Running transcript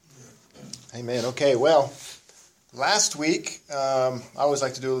Amen. Okay, well, last week, I always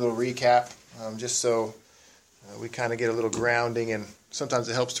like to do a little recap, just so we kind of get a little grounding, and sometimes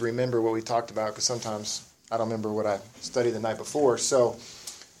it helps to remember what we talked about, because sometimes I don't remember what I studied the night before. So,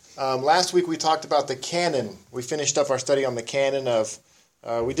 last week we talked about the canon. We finished up our study on the canon of,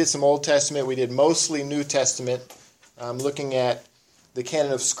 we did some Old Testament, we did mostly New Testament, looking at the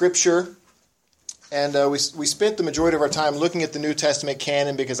canon of Scripture. And we spent the majority of our time looking at the New Testament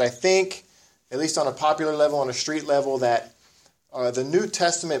canon, because I think, at least on a popular level, on a street level, that the New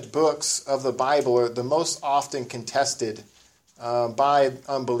Testament books of the Bible are the most often contested by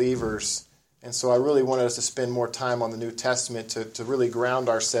unbelievers. And so I really wanted us to spend more time on the New Testament to really ground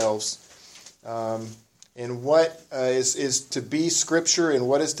ourselves in what is to be Scripture and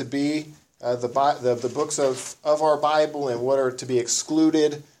what is to be the books of our Bible and what are to be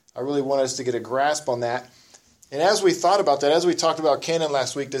excluded. I really wanted us to get a grasp on that. And as we thought about that, as we talked about canon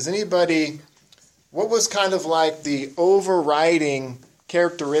last week, what was kind of like the overriding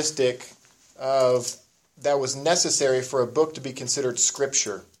characteristic that was necessary for a book to be considered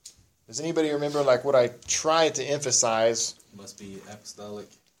Scripture? Does anybody remember like what I tried to emphasize? Must be apostolic.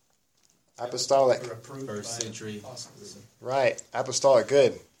 Apostolic. First century. Right. Apostolic.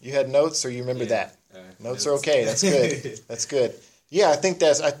 Good. You had notes, or you remember that? Notes are okay. That's good. That's good. Yeah, I think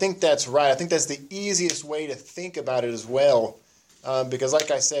that's right. I think that's the easiest way to think about it as well, because like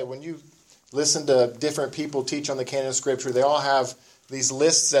I said, when you listen to different people teach on the canon of Scripture, they all have these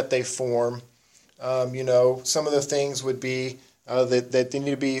lists that they form. Some of the things would be that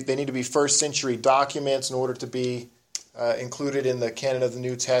they need to be first century documents in order to be included in the canon of the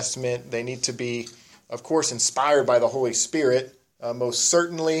New Testament. They need to be, of course, inspired by the Holy Spirit, most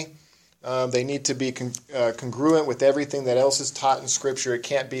certainly. They need to be congruent with everything that else is taught in Scripture. It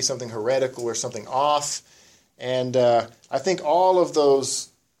can't be something heretical or something off. And I think all of those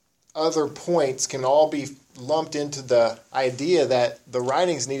other points can all be lumped into the idea that the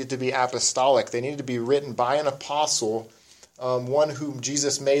writings needed to be apostolic. They needed to be written by an apostle, one whom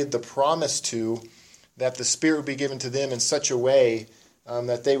Jesus made the promise to, that the Spirit would be given to them in such a way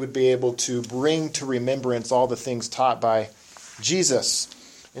that they would be able to bring to remembrance all the things taught by Jesus.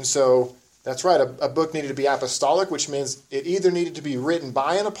 And so that's right, a book needed to be apostolic, which means it either needed to be written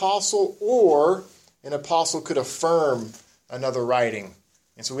by an apostle or an apostle could affirm another writing.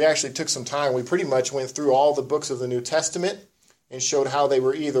 And so we actually took some time. We pretty much went through all the books of the New Testament and showed how they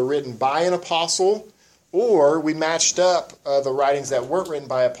were either written by an apostle, or we matched up the writings that weren't written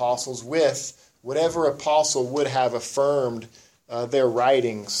by apostles with whatever apostle would have affirmed their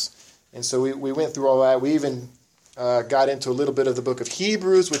writings. And so we went through all that. We even got into a little bit of the book of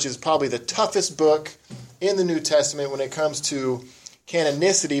Hebrews, which is probably the toughest book in the New Testament when it comes to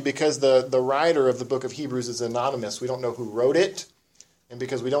canonicity, because the writer of the book of Hebrews is anonymous. We don't know who wrote it. And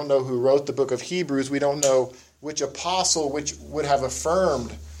because we don't know who wrote the book of Hebrews, we don't know which apostle which would have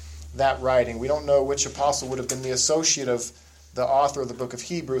affirmed that writing. We don't know which apostle would have been the associate of the author of the book of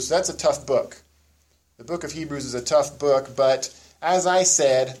Hebrews. So that's a tough book. The book of Hebrews is a tough book, but as I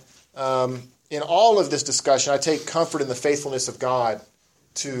said, in all of this discussion, I take comfort in the faithfulness of God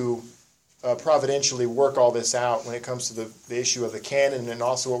to providentially work all this out when it comes to the issue of the canon and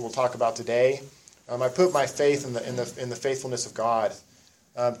also what we'll talk about today. I put my faith in the faithfulness of God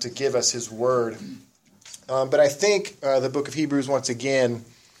to give us His Word. But I think the book of Hebrews, once again,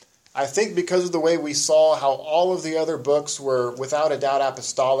 I think because of the way we saw how all of the other books were without a doubt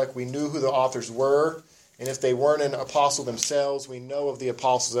apostolic, we knew who the authors were. And if they weren't an apostle themselves, we know of the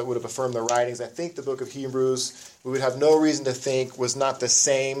apostles that would have affirmed the writings. I think the book of Hebrews, we would have no reason to think, was not the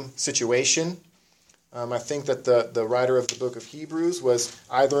same situation. I think that the writer of the book of Hebrews was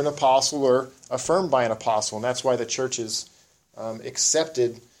either an apostle or affirmed by an apostle. And that's why the churches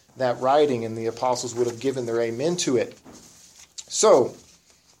accepted that writing, and the apostles would have given their amen to it. So,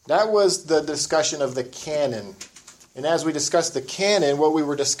 that was the discussion of the canon. And as we discussed the canon, what we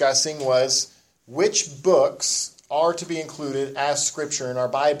were discussing was which books are to be included as Scripture in our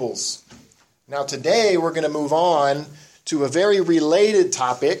Bibles. Now today we're going to move on to a very related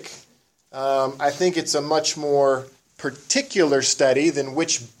topic. I think it's a much more particular study than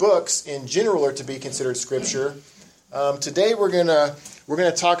which books in general are to be considered Scripture. Today we're going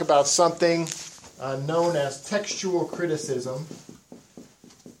to talk about something known as textual criticism.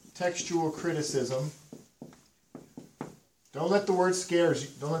 Textual criticism. Don't let the word scare you.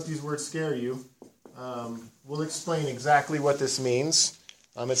 Don't let these words scare you. We'll explain exactly what this means.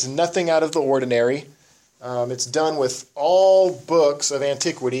 It's nothing out of the ordinary. It's done with all books of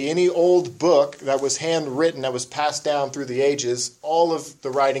antiquity. Any old book that was handwritten, that was passed down through the ages, all of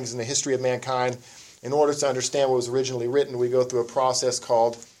the writings in the history of mankind, in order to understand what was originally written, we go through a process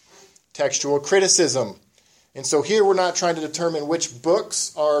called textual criticism. And so here we're not trying to determine which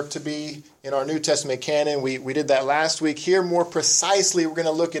books are to be in our New Testament canon. We did that last week. Here, more precisely, we're going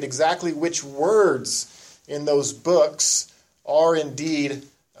to look at exactly which words in those books are indeed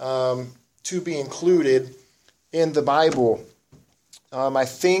to be included in the Bible. I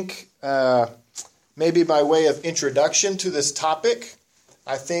think maybe by way of introduction to this topic,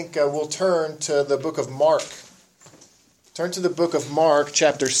 I think we'll turn to the book of Mark. Turn to the book of Mark,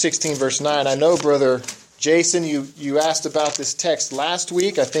 chapter 16, verse 9. I know, Brother Jason, you asked about this text last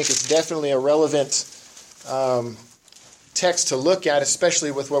week. I think it's definitely a relevant text to look at,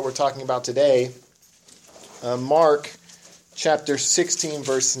 especially with what we're talking about today. Mark chapter 16,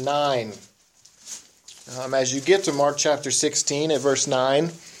 verse 9. As you get to Mark chapter 16 at verse 9,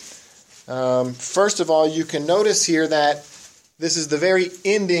 first of all, you can notice here that this is the very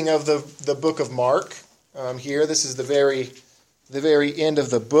ending of the book of Mark. Here, this is the very end of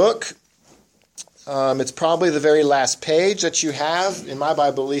the book. It's probably the very last page that you have. In my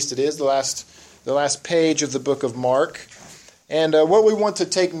Bible, at least it is, the last page of the book of Mark. And what we want to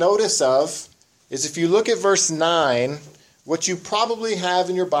take notice of is if you look at verse 9, what you probably have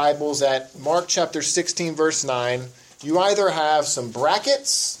in your Bibles at Mark chapter 16, verse 9, you either have some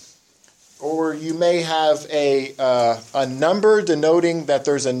brackets or you may have a number denoting that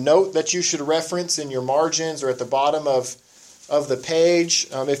there's a note that you should reference in your margins or at the bottom of the page.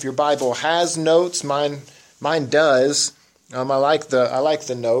 If your Bible has notes, mine does. I like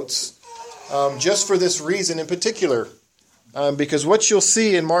the notes, just for this reason in particular. Because what you'll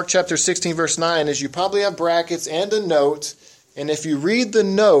see in Mark chapter 16, verse 9 is you probably have brackets and a note. And if you read the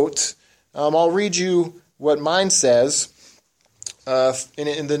note, I'll read you what mine says.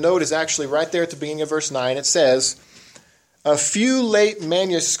 And the note is actually right there at the beginning of verse 9. It says, "A few late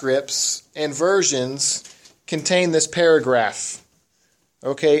manuscripts and versions contain this paragraph."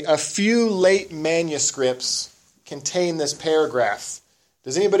 Okay, a few late manuscripts contain this paragraph.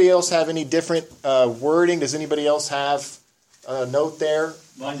 Does anybody else have any different wording? Does anybody else have a note there?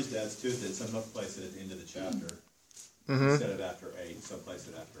 Mine just adds to it that some place it at the end of the chapter instead of after 8. Some place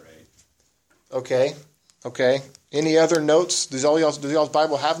it after 8. Okay. Any other notes? Does y'all's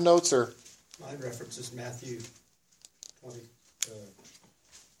Bible have notes or? Mine references Matthew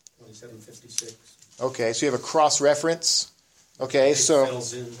 27:56. Okay, so you have a cross reference. Okay, so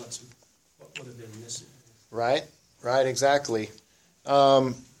fills in what would have been missing. Right, exactly.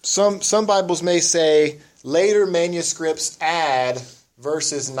 Some Bibles may say later manuscripts add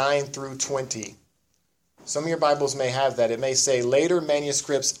verses 9 through 20. Some of your Bibles may have that. It may say later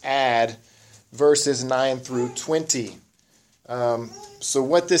manuscripts add verses 9 through 20. So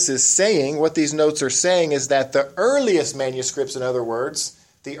what this is saying, what these notes are saying, is that the earliest manuscripts, in other words,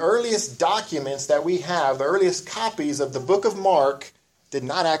 the earliest documents that we have, the earliest copies of the book of Mark, did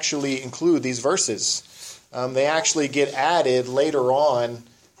not actually include these verses. They actually get added later on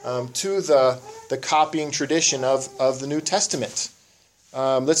to the copying tradition of the New Testament.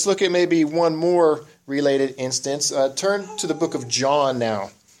 Let's look at maybe one more related instance. Turn to the book of John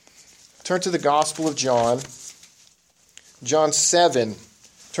now. Turn to the Gospel of John. John 7.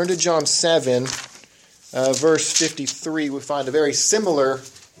 Turn to John 7, verse 53. We find a very similar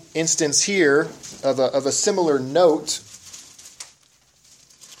instance here of a similar note.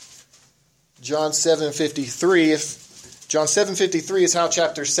 John 7:53. John 7:53 is how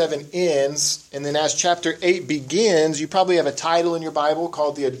chapter 7 ends. And then as chapter 8 begins, you probably have a title in your Bible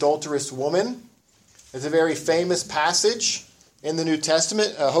called The Adulterous Woman. It's a very famous passage in the New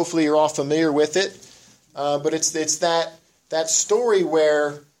Testament. Hopefully you're all familiar with it. But it's that story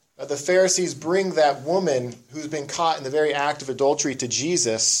where the Pharisees bring that woman who's been caught in the very act of adultery to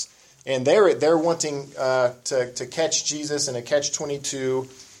Jesus. And they're wanting to catch Jesus in a catch-22,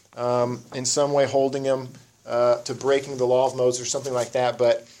 in some way holding him to breaking the law of Moses or something like that.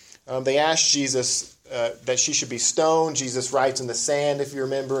 But they ask Jesus that she should be stoned. Jesus writes in the sand, if you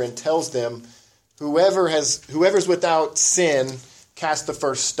remember, and tells them, whoever's without sin, cast the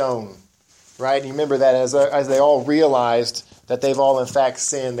first stone. Right? And you remember that as they all realized that they've all in fact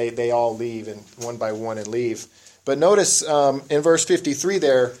sinned, they all leave, and one by one and leave. But notice in verse 53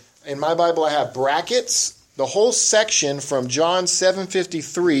 there, in my Bible I have brackets. The whole section from John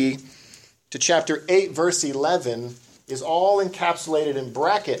 7:53 to chapter 8, verse 11 is all encapsulated in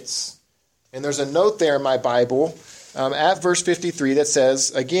brackets. And there's a note there in my Bible at verse 53 that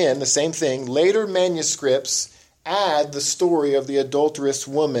says, again, the same thing, later manuscripts add the story of the adulterous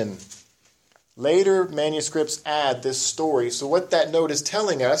woman. Later manuscripts add this story. So what that note is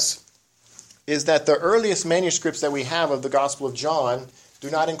telling us is that the earliest manuscripts that we have of the Gospel of John do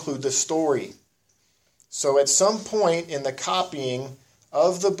not include this story. So at some point in the copying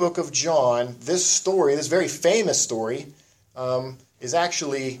of the book of John, this story, this very famous story, is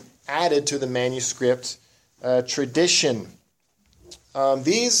actually added to the manuscript tradition.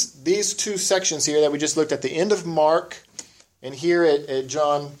 These two sections here that we just looked at, the end of Mark and here at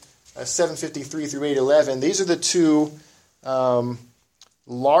John 7:53 through 8:11, these are the two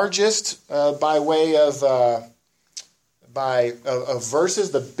largest by way of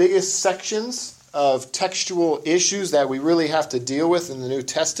verses, the biggest sections of textual issues that we really have to deal with in the New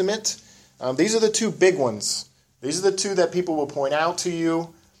Testament. These are the two big ones. These are the two that people will point out to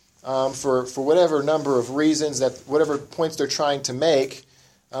you for whatever number of reasons, that whatever points they're trying to make,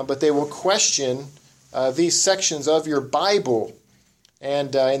 but they will question these sections of your Bible.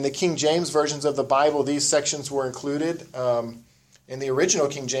 And in the King James versions of the Bible, these sections were included. In the original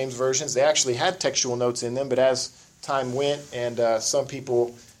King James versions, they actually had textual notes in them, but as time went and some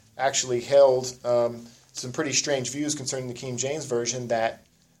people actually held some pretty strange views concerning the King James version that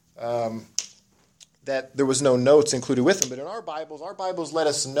there was no notes included with them. But in our Bibles let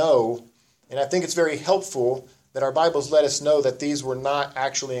us know, and I think it's very helpful that our Bibles let us know that these were not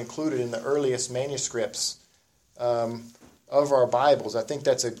actually included in the earliest manuscripts of our Bibles. I think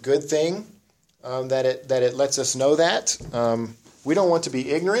that's a good thing, that it lets us know that. We don't want to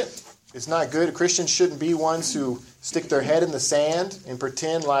be ignorant. It's not good. Christians shouldn't be ones who stick their head in the sand and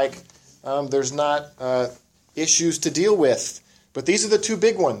pretend like there's not issues to deal with. But these are the two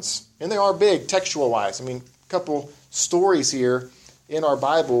big ones, and they are big textual-wise. I mean, a couple stories here in our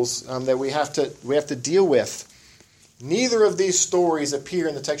Bibles that we have to deal with. Neither of these stories appear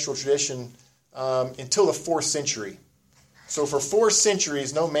in the textual tradition until the 4th century. So for 4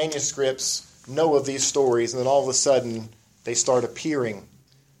 centuries, no manuscripts know of these stories, and then all of a sudden they start appearing.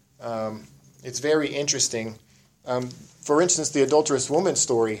 It's very interesting. For instance, the adulterous woman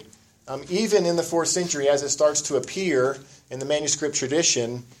story, even in the 4th century, as it starts to appear in the manuscript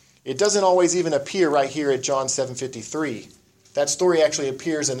tradition, it doesn't always even appear right here at John 7:53. That story actually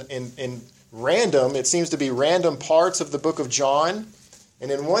appears in random. It seems to be random parts of the book of John.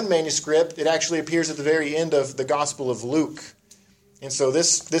 And in one manuscript, it actually appears at the very end of the Gospel of Luke. And so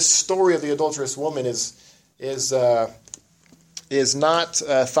this story of the adulterous woman is not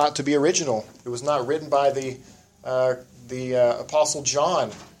thought to be original. It was not written by the Apostle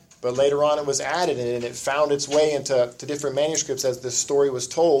John, but later on it was added, and it found its way into different manuscripts as this story was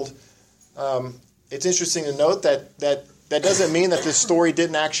told. It's interesting to note that doesn't mean that this story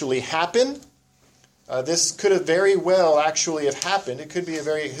didn't actually happen. This could have very well actually have happened. It could be a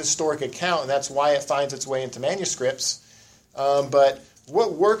very historic account, and that's why it finds its way into manuscripts. But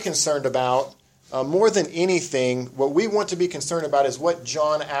what we're concerned about, more than anything, what we want to be concerned about is what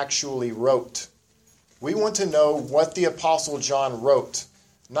John actually wrote. We want to know what the Apostle John wrote,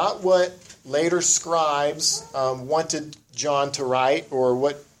 not what later scribes wanted John to write or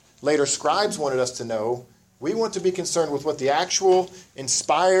what later scribes wanted us to know. We want to be concerned with what the actual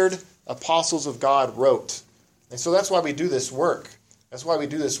inspired apostles of God wrote. And so that's why we do this work. That's why we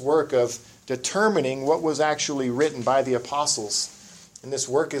do this work of determining what was actually written by the apostles. And this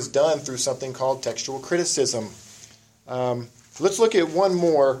work is done through something called textual criticism. Let's look at one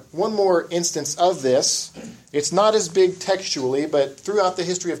more instance of this. It's not as big textually, but throughout the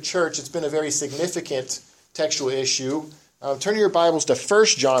history of church, it's been a very significant textual issue. Turn your Bibles to 1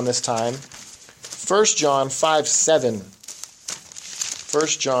 John this time. 1 John 5:7.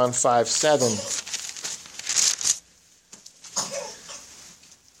 1 John 5:7.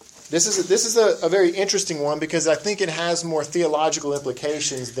 This is a very interesting one because I think it has more theological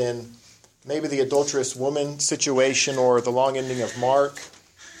implications than maybe the adulterous woman situation or the long ending of Mark.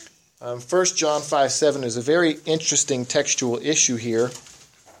 1 John 5:7 is a very interesting textual issue here.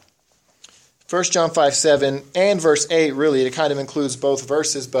 1 John 5:7 and verse 8, really, it kind of includes both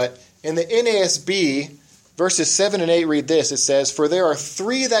verses, but in the NASB, verses 7 and 8 read this. It says, "For there are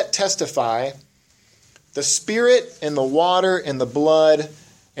three that testify, the Spirit and the water and the blood,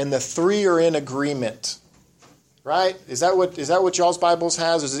 and the three are in agreement." Right? Is that what y'all's Bibles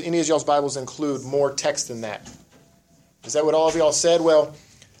has? Or does any of y'all's Bibles include more text than that? Is that what all of y'all said? Well,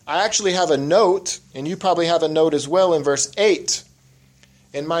 I actually have a note, and you probably have a note as well in verse 8.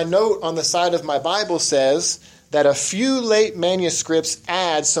 And my note on the side of my Bible says that a few late manuscripts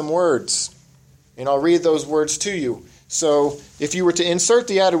add some words. And I'll read those words to you. So if you were to insert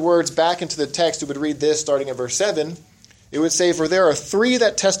the added words back into the text, it would read this starting at verse 7. It would say, "For there are three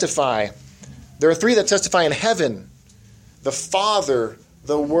that testify. There are three that testify in heaven, the Father,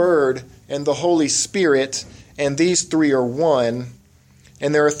 the Word, and the Holy Spirit, and these three are one.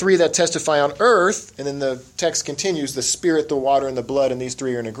 And there are three that testify on earth," and then the text continues, "the Spirit, the water, and the blood, and these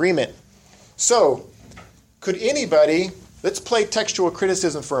three are in agreement." So, could anybody let's play textual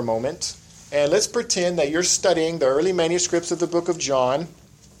criticism for a moment, and let's pretend that you're studying the early manuscripts of the book of John,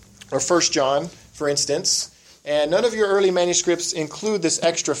 or 1 John, for instance, and none of your early manuscripts include this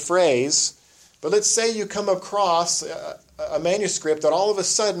extra phrase, but let's say you come across a manuscript that all of a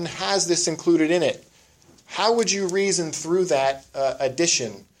sudden has this included in it. How would you reason through that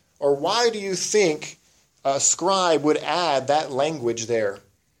addition? Or why do you think a scribe would add that language there?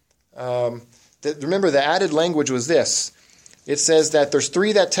 Remember, the added language was this. It says that there's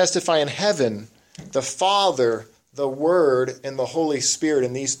three that testify in heaven, the Father, the Word, and the Holy Spirit,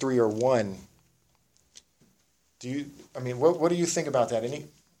 and these three are one. What do you think about that?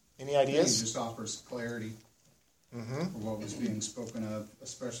 Any ideas? It just offers clarity for what was being spoken of,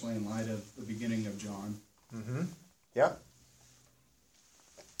 especially in light of the beginning of John. Mm-hmm. Yeah.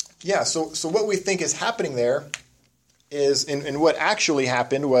 Yeah, so what we think is happening there is, and what actually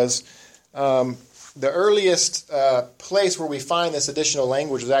happened was, the earliest place where we find this additional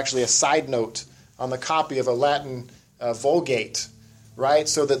language was actually a side note on the copy of a Latin Vulgate, right?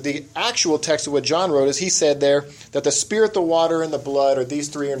 So that the actual text of what John wrote is, he said there that the Spirit, the water, and the blood, or these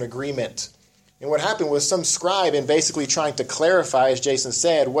three are in agreement. And what happened was some scribe, in basically trying to clarify, as Jason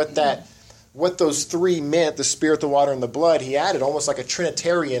said, what those three meant, the Spirit, the water, and the blood, he added almost like a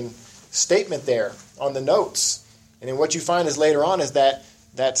Trinitarian statement there on the notes. And then what you find is later on is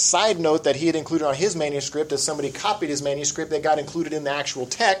that side note that he had included on his manuscript, as somebody copied his manuscript, that got included in the actual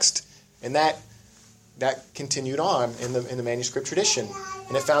text, and that continued on in the manuscript tradition.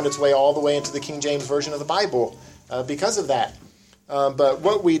 And it found its way all the way into the King James Version of the Bible because of that. But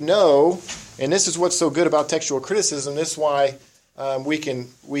what we know, and this is what's so good about textual criticism, this is why we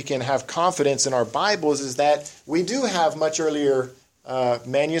can have confidence in our Bibles, is that we do have much earlier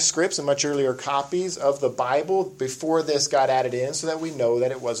manuscripts and much earlier copies of the Bible before this got added in, so that we know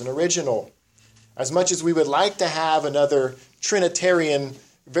that it wasn't original. As much as we would like to have another Trinitarian,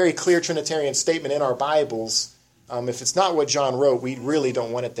 very clear Trinitarian statement in our Bibles, if it's not what John wrote, we really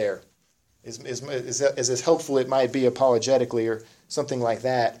don't want it there. As helpful it might be apologetically or something like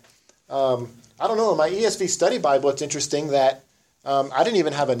that. I don't know. In my ESV study Bible, it's interesting that I didn't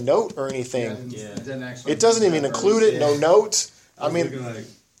even have a note or anything. It doesn't even include it, no note. I mean,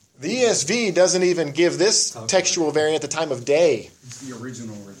 the ESV doesn't even give this textual variant the time of day. It's the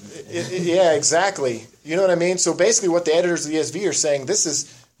original. Yeah, exactly. You know what I mean? So basically what the editors of the ESV are saying,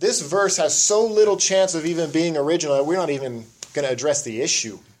 this verse has so little chance of even being original that we're not even going to address the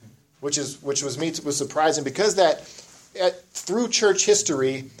issue, which was surprising, because through church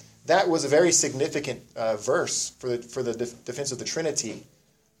history, that was a very significant verse for the defense of the Trinity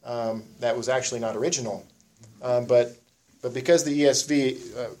that was actually not original. But because the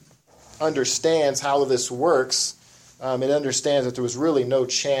ESV understands how this works, it understands that there was really no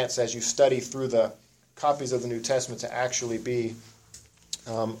chance, as you study through the copies of the New Testament, to actually be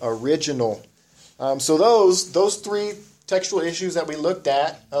original. So those three textual issues that we looked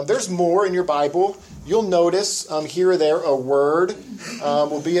at, there's more in your Bible. You'll notice here or there a word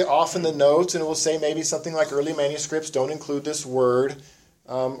will be off in the notes, and it will say maybe something like early manuscripts don't include this word,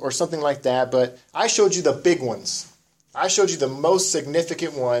 or something like that. But I showed you the big ones. I showed you the most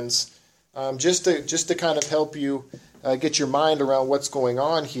significant ones, just to kind of help you get your mind around what's going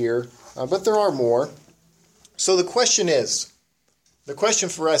on here. But there are more. So the question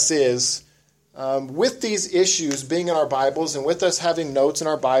for us is, with these issues being in our Bibles, and with us having notes in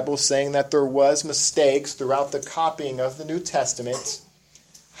our Bibles saying that there was mistakes throughout the copying of the New Testament,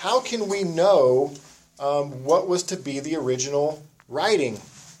 how can we know what was to be the original writing?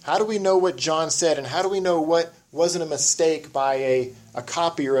 How do we know what John said, and how do we know what wasn't a mistake by a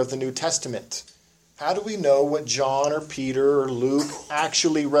copier of the New Testament? How do we know what John or Peter or Luke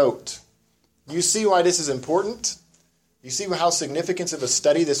actually wrote? You see why this is important? You see how significant of a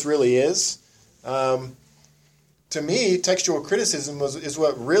study this really is? To me, textual criticism is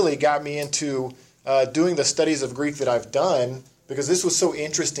what really got me into doing the studies of Greek that I've done, because this was so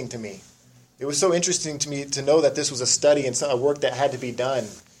interesting to me. It was so interesting to me to know that this was a study and a work that had to be done.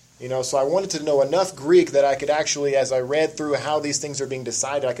 So I wanted to know enough Greek that I could actually, as I read through how these things are being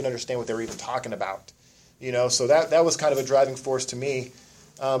decided, I can understand what they were even talking about. So that was kind of a driving force to me.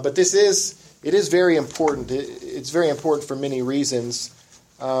 But it is very important. It's very important for many reasons.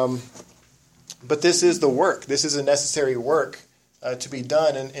 But this is the work. This is a necessary work to be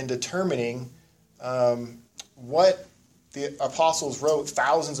done in determining what the apostles wrote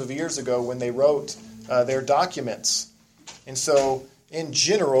thousands of years ago when they wrote their documents. And so, in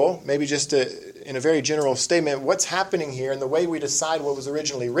general, maybe just in a very general statement, what's happening here, and the way we decide what was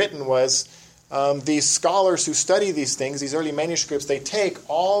originally written was these scholars who study these things, these early manuscripts, they take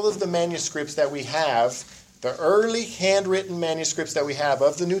all of the manuscripts that we have the early handwritten manuscripts that we have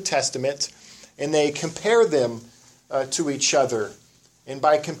of the New Testament, and they compare them to each other. And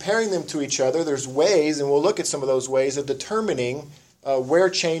by comparing them to each other, there's ways, and we'll look at some of those ways of determining where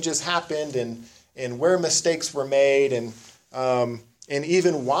changes happened and where mistakes were made, and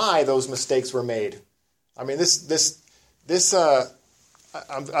even why those mistakes were made. I mean,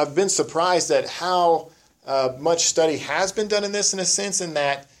 I've been surprised at how much study has been done in this, in a sense, in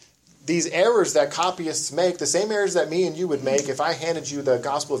that these errors that copyists make, the same errors that me and you would make if I handed you the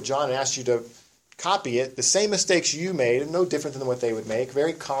Gospel of John and asked you to copy it, the same mistakes you made, no different than what they would make,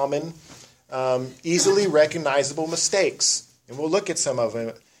 very common, easily recognizable mistakes. And we'll look at some of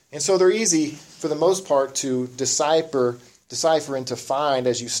them. And so they're easy, for the most part, to decipher and to find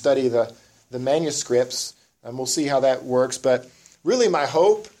as you study the manuscripts. And we'll see how that works. But really my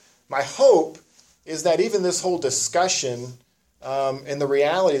hope is that even this whole discussion and the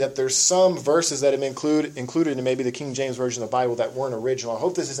reality that there's some verses that have been included in maybe the King James Version of the Bible that weren't original. I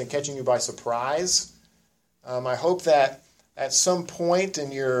hope this isn't catching you by surprise. I hope that at some point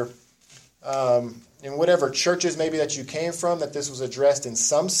in your in whatever churches maybe that you came from, that this was addressed in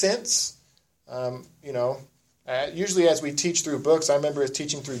some sense. Usually as we teach through books, I remember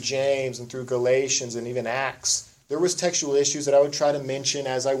teaching through James and through Galatians and even Acts, there was textual issues that I would try to mention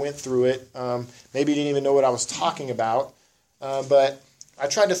as I went through it. Maybe you didn't even know what I was talking about. But I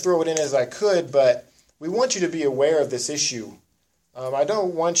tried to throw it in as I could, but we want you to be aware of this issue. I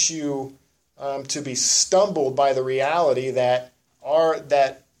don't want you to be stumbled by the reality that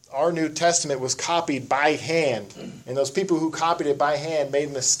our New Testament was copied by hand, and those people who copied it by hand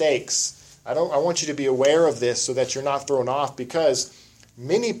made mistakes. I want you to be aware of this so that you're not thrown off, because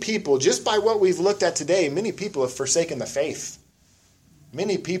many people, just by what we've looked at today, many people have forsaken the faith.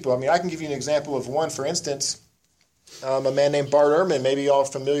 Many people. I mean, I can give you an example of one. For instance, a man named Bart Ehrman. Maybe you all are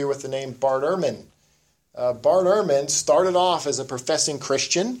familiar with the name Bart Ehrman. Bart Ehrman started off as a professing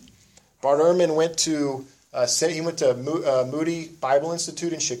Christian. Bart Ehrman went to Moody Bible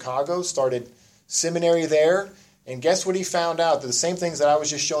Institute in Chicago, started seminary there, and guess what he found out? That the same things that I was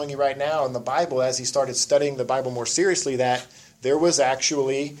just showing you right now in the Bible, as he started studying the Bible more seriously, that there was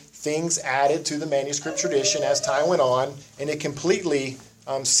actually things added to the manuscript tradition as time went on, and it completely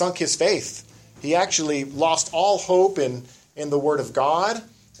sunk his faith. He actually lost all hope in the Word of God,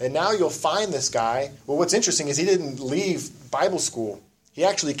 and now you'll find this guy. Well, what's interesting is he didn't leave Bible school. He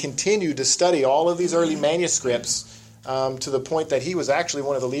actually continued to study all of these early manuscripts to the point that he was actually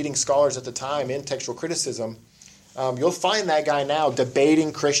one of the leading scholars at the time in textual criticism. You'll find that guy now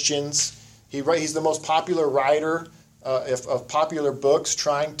debating Christians. He's the most popular writer of popular books,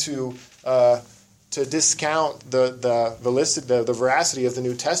 trying to discount the veracity of the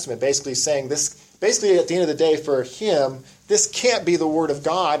New Testament, basically saying this. Basically, at the end of the day, for him, this can't be the Word of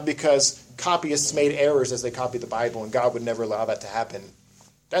God because copyists made errors as they copied the Bible, and God would never allow that to happen.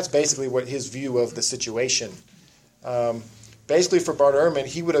 That's basically what his view of the situation. Basically, for Bart Ehrman,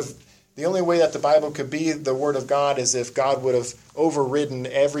 the only way that the Bible could be the Word of God is if God would have overridden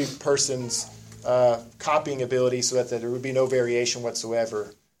every person's copying ability so that there would be no variation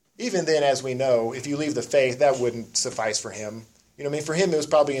whatsoever. Even then, as we know, if you leave the faith, that wouldn't suffice for him. For him, it was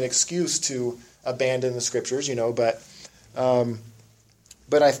probably an excuse to abandon the Scriptures,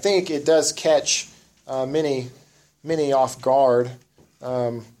 but I think it does catch many off guard.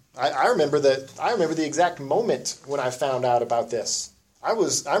 I remember the exact moment when I found out about this. I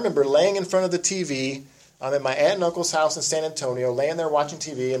remember laying in front of the TV. I'm at my aunt and uncle's house in San Antonio, laying there watching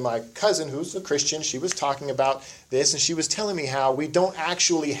TV, and my cousin, who's a Christian, she was talking about this, and she was telling me how we don't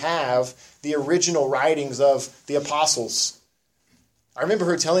actually have the original writings of the apostles. I remember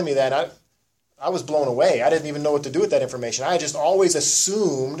her telling me that. I was blown away. I didn't even know what to do with that information. I just always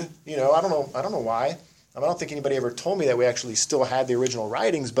assumed, I don't know why. I don't think anybody ever told me that we actually still had the original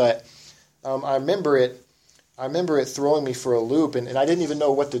writings, but I remember it throwing me for a loop, and I didn't even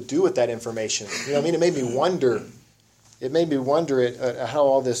know what to do with that information. It made me wonder. It made me wonder at how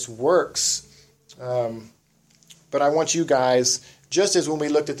all this works. But I want you guys, just as when we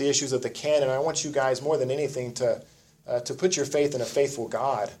looked at the issues of the canon, I want you guys more than anything to put your faith in a faithful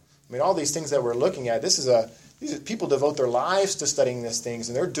God. All these things that we're looking at, these people devote their lives to studying these things,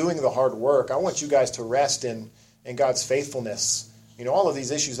 and they're doing the hard work. I want you guys to rest in God's faithfulness. All of these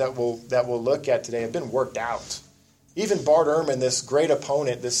issues that we'll look at today have been worked out. Even Bart Ehrman, this great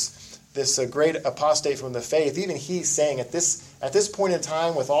opponent, this great apostate from the faith, even he's saying at this point in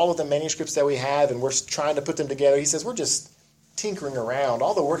time, with all of the manuscripts that we have, and we're trying to put them together, he says we're just tinkering around.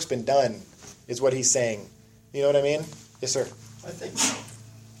 All the work's been done, is what he's saying. You know what I mean? Yes, sir. I think,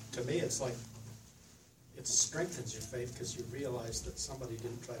 to me, it's like it strengthens your faith because you realize that somebody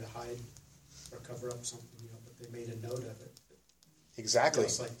didn't try to hide or cover up something, but they made a note of it. Exactly.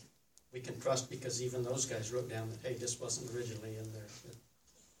 It's like we can trust because even those guys wrote down that, hey, this wasn't originally in there.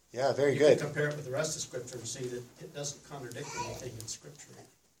 Yeah, very you good. can compare it with the rest of Scripture and see that it doesn't contradict anything in Scripture.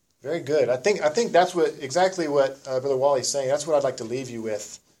 Very good. I think that's exactly what Brother Wally's saying. That's what I'd like to leave you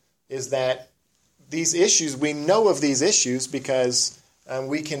with, is that these issues, we know of these issues because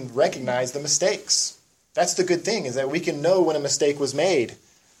we can recognize the mistakes. That's the good thing, is that we can know when a mistake was made.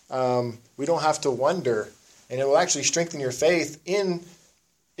 We don't have to wonder, and it will actually strengthen your faith in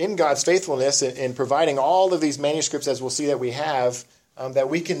God's faithfulness in providing all of these manuscripts, as we'll see that we have, that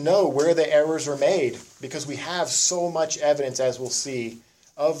we can know where the errors are made, because we have so much evidence, as we'll see,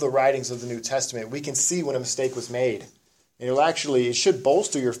 of the writings of the New Testament. We can see when a mistake was made. And it should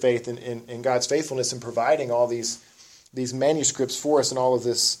bolster your faith in God's faithfulness in providing all these manuscripts for us and all of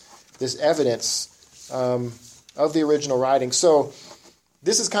this evidence of the original writing. So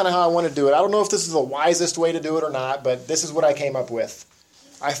this is kind of how I want to do it. I don't know if this is the wisest way to do it or not, but this is what I came up with.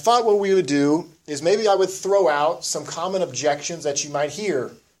 I thought what we would do is maybe I would throw out some common objections that you might hear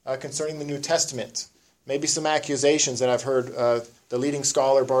concerning the New Testament. Maybe some accusations that I've heard the leading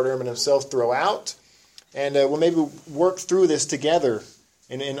scholar, Bart Ehrman himself, throw out. And we'll maybe work through this together.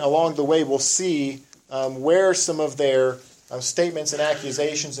 And along the way, we'll see where some of their statements and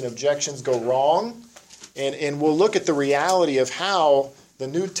accusations and objections go wrong. And we'll look at the reality of how the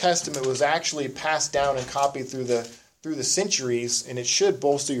New Testament was actually passed down and copied through the centuries, and it should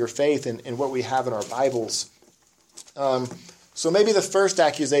bolster your faith in what we have in our Bibles. So maybe the first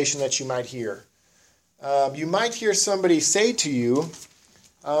accusation that you might hear. You might hear somebody say to you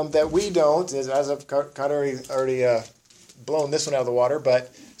that we don't, as I've kind of already blown this one out of the water,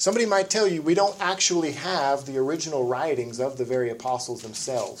 but somebody might tell you we don't actually have the original writings of the very apostles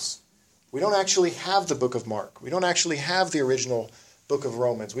themselves. We don't actually have the book of Mark. We don't actually have the original book of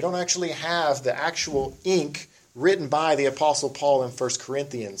Romans. We don't actually have the actual ink written by the Apostle Paul in 1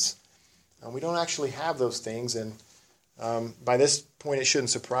 Corinthians. We don't actually have those things, and by this point it shouldn't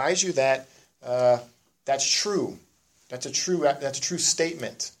surprise you that that's true. That's a true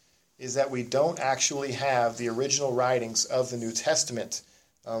statement, is that we don't actually have the original writings of the New Testament.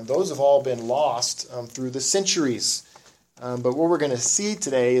 Those have all been lost through the centuries. But what we're going to see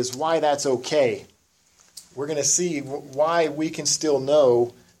today is why that's okay. We're going to see why we can still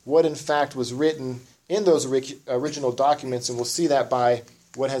know what in fact was written in those original documents, and we'll see that by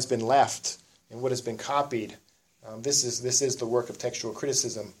what has been left and what has been copied. This is the work of textual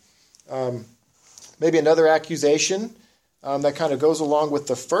criticism. Maybe another accusation that kind of goes along with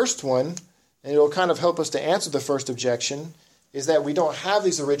the first one, and it'll kind of help us to answer the first objection, is that we don't have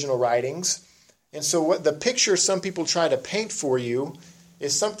these original writings. And so what the picture some people try to paint for you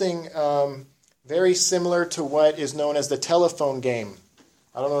is something very similar to what is known as the telephone game.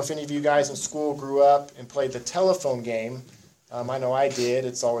 I don't know if any of you guys in school grew up and played the telephone game. I know I did.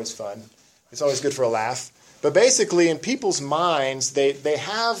 It's always fun. It's always good for a laugh. But basically, in people's minds, they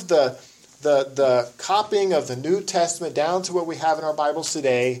have the copying of the New Testament down to what we have in our Bibles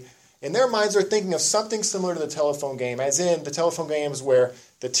today. In their minds, they're thinking of something similar to the telephone game, as in the telephone games where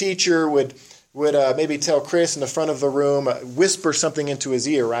the teacher would maybe tell Chris in the front of the room, whisper something into his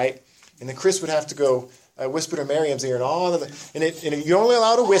ear, right? And then Chris would have to go whisper to Miriam's ear, and you're only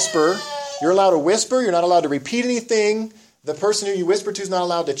allowed to whisper. You're allowed to whisper. You're not allowed to repeat anything. The person who you whisper to is not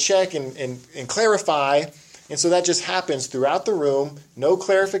allowed to check and clarify. And so that just happens throughout the room. No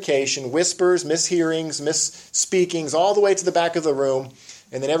clarification, whispers, mishearings, misspeakings, all the way to the back of the room.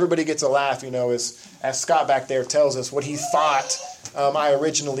 And then everybody gets a laugh, as Scott back there tells us what he thought I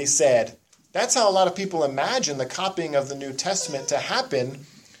originally said. That's how a lot of people imagine the copying of the New Testament to happen.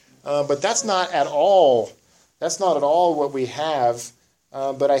 But that's not at all. That's not at all what we have.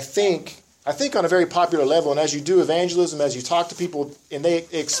 But I think on a very popular level, and as you do evangelism, as you talk to people, and they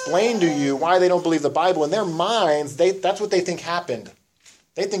explain to you why they don't believe the Bible, in their minds, that's what they think happened.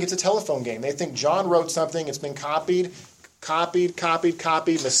 They think it's a telephone game. They think John wrote something, it's been copied,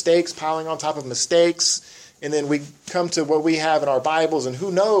 mistakes piling on top of mistakes, and then we come to what we have in our Bibles, and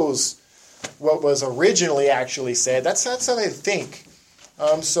who knows what was originally actually said. That's how they think.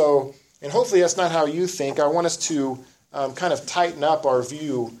 And hopefully that's not how you think. I want us to kind of tighten up our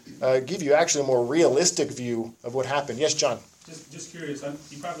view, give you actually a more realistic view of what happened. Yes, John? Just curious,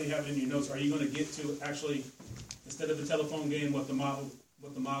 you probably have it in your notes. Are you going to get to actually, instead of the telephone game, what the model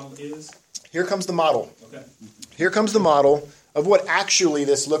is? Here comes the model. Okay. Here comes the model of what actually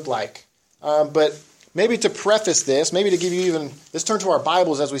this looked like. But maybe to preface this, maybe to give you let's turn to our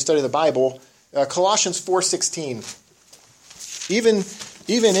Bibles as we study the Bible. Colossians 4:16.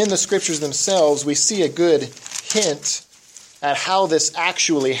 Even in the Scriptures themselves, we see a good hint at how this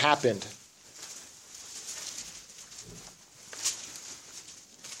actually happened.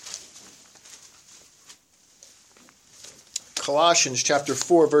 Colossians chapter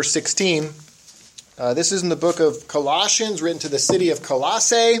 4, verse 16. This is in the book of Colossians, written to the city of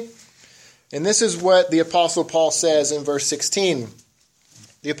Colossae. And this is what the Apostle Paul says in verse 16.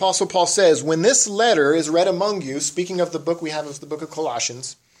 The Apostle Paul says, when this letter is read among you, speaking of the book we have is the book of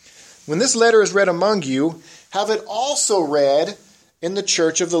Colossians, when this letter is read among you, have it also read in the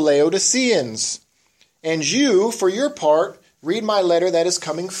church of the Laodiceans. And you, for your part, read my letter that is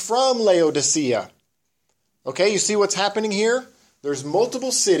coming from Laodicea. Okay, you see what's happening here? There's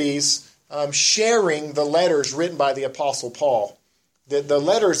multiple cities sharing the letters written by the Apostle Paul. The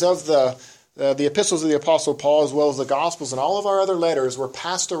letters of the epistles of the Apostle Paul, as well as the Gospels and all of our other letters, were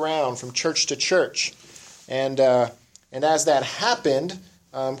passed around from church to church. And as that happened,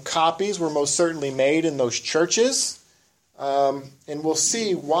 copies were most certainly made in those churches. And we'll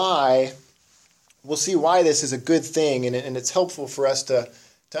see why this is a good thing, and it's helpful for us to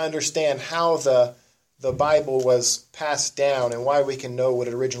understand how the Bible was passed down and why we can know what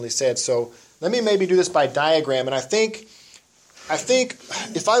it originally said. So let me maybe do this by diagram. And I think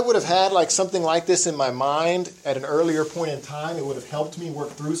if I would have had like something like this in my mind at an earlier point in time, it would have helped me work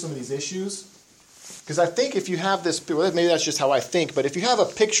through some of these issues. Because I think if you have this, maybe that's just how I think, but if you have a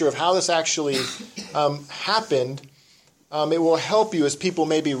picture of how this actually happened, it will help you as people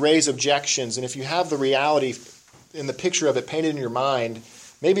maybe raise objections. And if you have the reality in the picture of it painted in your mind,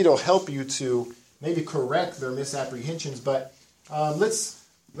 maybe it'll help you to maybe correct their misapprehensions. But let's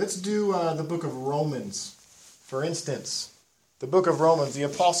do the book of Romans, for instance. The book of Romans. The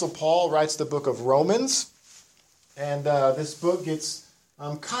Apostle Paul writes the book of Romans, and this book gets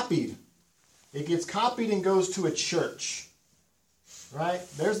copied. It gets copied and goes to a church. Right?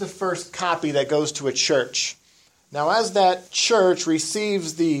 There's the first copy that goes to a church. Now, as that church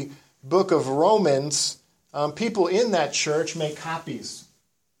receives the book of Romans, people in that church make copies.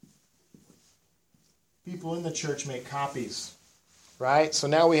 People in the church make copies. Right? So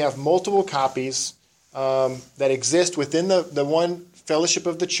now we have multiple copies that exist within the one fellowship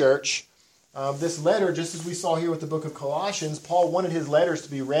of the church. This letter, just as we saw here with the book of Colossians, Paul wanted his letters to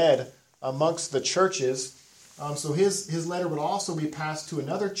be read amongst the churches. So his letter would also be passed to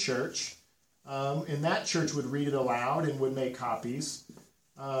another church, and that church would read it aloud and would make copies.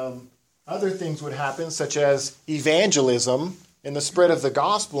 Other things would happen, such as evangelism and the spread of the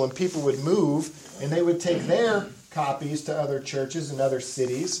gospel, and people would move, and they would take their copies to other churches and other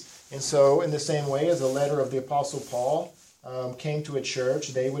cities. And so, in the same way as the letter of the Apostle Paul came to a church,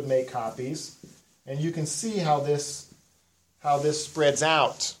 they would make copies. And you can see how this spreads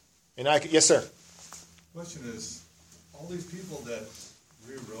out. And yes, sir. The question is, all these people that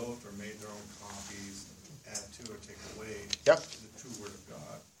rewrote or made their own copies, add to or take away the true Word of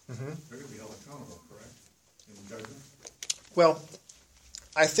God, they're going to be held accountable, correct, in judgment? Well,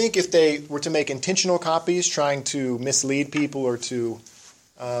 I think if they were to make intentional copies, trying to mislead people or to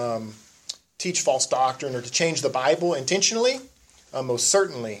teach false doctrine or to change the Bible intentionally, most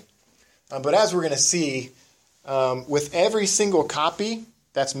certainly. But as we're going to see, with every single copy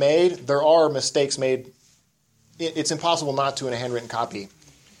that's made, there are mistakes made. It's impossible not to in a handwritten copy.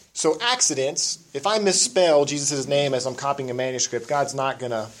 So accidents, if I misspell Jesus' name as I'm copying a manuscript, that's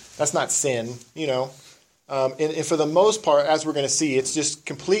not sin, you know. And for the most part, as we're going to see, it's just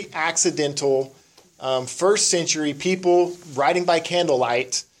complete accidental, first century people writing by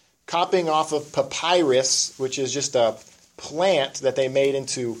candlelight, copying off of papyrus, which is just a plant that they made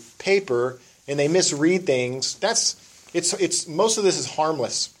into paper, and they misread things. It's most of this is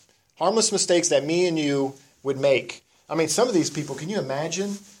harmless mistakes that me and you would make. I mean, some of these people, can you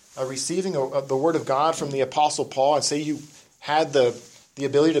imagine receiving the Word of God from the Apostle Paul and say you had the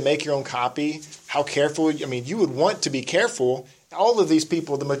ability to make your own copy? How careful? I mean, you would want to be careful. All of these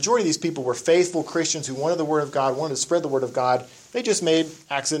people, the majority of these people were faithful Christians who wanted the Word of God, wanted to spread the Word of God. They just made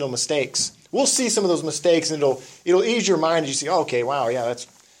accidental mistakes. We'll see some of those mistakes, and it'll ease your mind as you see, oh, okay, wow, yeah,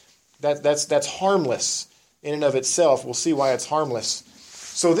 that's harmless in and of itself. We'll see why it's harmless.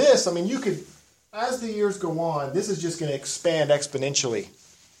 So this, I mean, you could, as the years go on, this is just going to expand exponentially.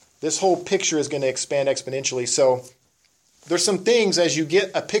 This whole picture is going to expand exponentially. So there's some things as you get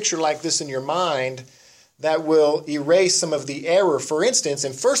a picture like this in your mind that will erase some of the error. For instance,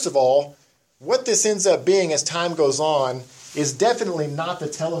 and first of all, what this ends up being as time goes on is definitely not the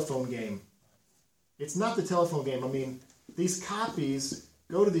telephone game. It's not the telephone game. I mean, these copies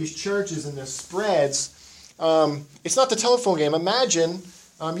go to these churches and this spreads. It's not the telephone game. Imagine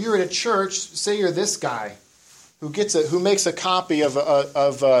you're at a church, say you're this guy who makes a copy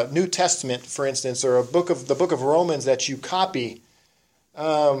of New Testament, for instance, or the book of Romans that you copy.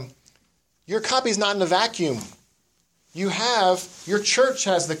 Your copy's not in a vacuum. Your church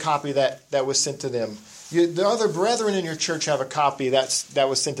has the copy that was sent to them. The other brethren in your church have a copy that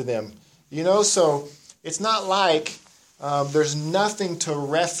was sent to them. So it's not like there's nothing to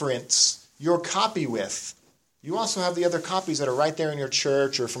reference your copy with. You also have the other copies that are right there in your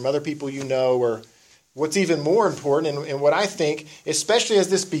church or from other people you know. Or what's even more important, and what I think, especially as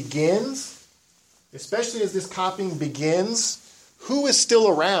this copying begins, who is still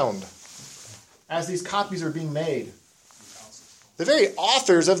around as these copies are being made? The very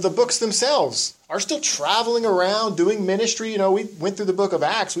authors of the books themselves are still traveling around doing ministry. We went through the book of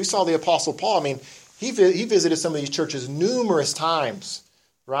Acts. We saw the Apostle Paul. He visited some of these churches numerous times,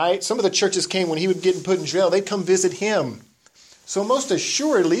 right? Some of the churches came when he would get put in jail. They'd come visit him. So most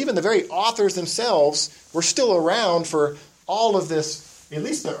assuredly, even the very authors themselves were still around for all of this, at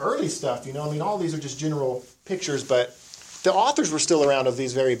least the early stuff. All these are just general pictures, but the authors were still around of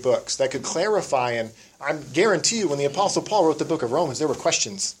these very books that could clarify. And I guarantee you, when the Apostle Paul wrote the book of Romans, there were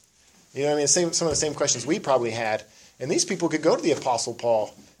questions. Some of the same questions we probably had. And these people could go to the Apostle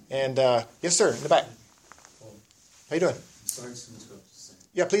Paul. And, yes, sir, in the back. How you doing? Sorry to interrupt you, sir.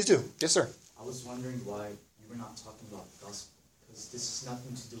 Yeah, please do. Yes, sir. I was wondering why you were not talking about the gospel. Because this has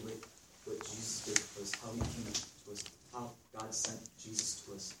nothing to do with what Jesus did for us, how he came to us, how God sent Jesus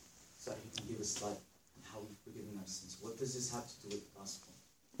to us, so that he can give us life, and how we've forgiven our sins. What does this have to do with the gospel?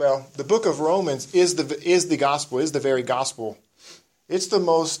 Well, the book of Romans is the gospel, is the very gospel. It's the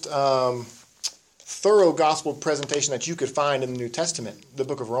most thorough gospel presentation that you could find in the New Testament, the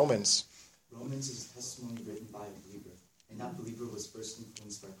book of Romans. Romans is a testimony written by a believer, and that believer was first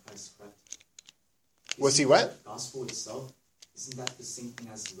influenced by Christ, correct? Was he what? The gospel itself, isn't that the same thing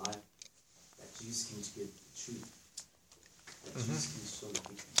as life that Jesus came to give the truth? That Jesus came to show the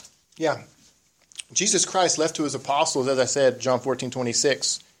truth. Yeah. Jesus Christ left to his apostles, as I said, John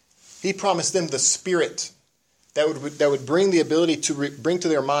 14:26. He promised them the Spirit that would bring the ability to bring to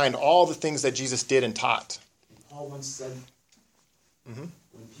their mind all the things that Jesus did and taught. And Paul once said, when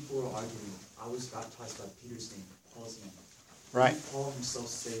people were arguing, I was baptized by Peter's name, Paul's name. Right. Didn't Paul himself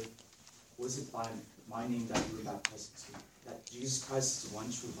say, was it by my name that you were baptized into? That Jesus Christ is the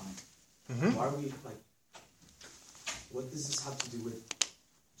one true vine. Why are we what does this have to do with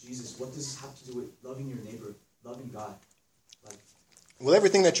Jesus? What does this have to do with loving your neighbor, loving God? Well,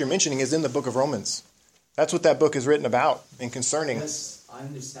 everything that you're mentioning is in the book of Romans. That's what that book is written about and concerning. Yes, I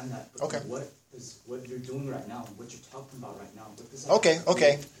understand that. But okay. What you're doing right now, what you're talking about right now, what does that okay.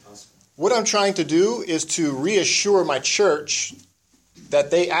 with the gospel? What I'm trying to do is to reassure my church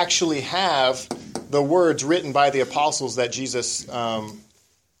that they actually have the words written by the apostles that Jesus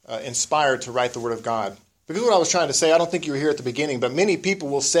inspired to write the Word of God. Because what I was trying to say, I don't think you were here at the beginning, but many people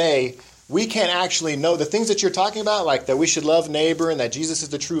will say, we can't actually know the things that you're talking about, like that we should love neighbor and that Jesus is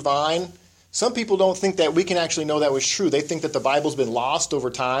the true vine. Some people don't think that we can actually know that was true. They think that the Bible's been lost over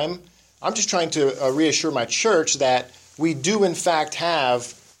time. I'm just trying to reassure my church that we do in fact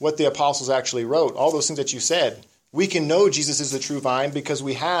have what the apostles actually wrote. All those things that you said. We can know Jesus is the true vine because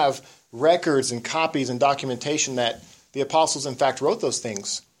we have records and copies and documentation that the apostles in fact wrote those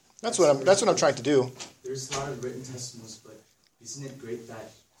things. That's what I'm trying to do. There's a lot of written testimonies, but isn't it great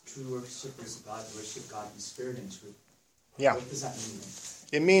that true worshippers of God worship God in spirit and truth? Yeah. What does that mean then?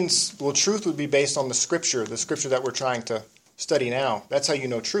 It means, truth would be based on the scripture that we're trying to study now. That's how you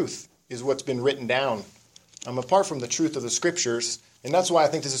know truth, is what's been written down. Apart from the truth of the scriptures, and that's why I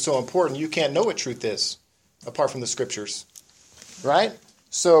think this is so important, you can't know what truth is apart from the scriptures. Right?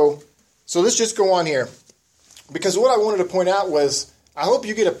 So let's just go on here. Because what I wanted to point out was, I hope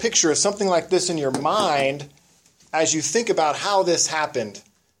you get a picture of something like this in your mind as you think about how this happened.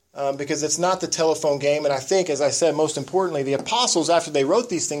 Because it's not the telephone game. And I think, as I said, most importantly, the apostles, after they wrote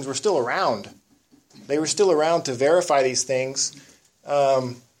these things, were still around. They were still around to verify these things.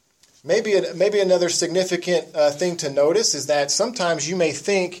 Maybe another significant thing to notice is that sometimes you may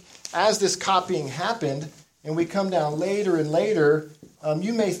think, as this copying happened, and we come down later and later,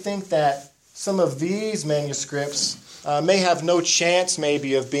 you may think that some of these manuscripts may have no chance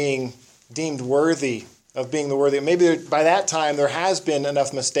maybe of being deemed worthy, of being the worthy. Maybe by that time there has been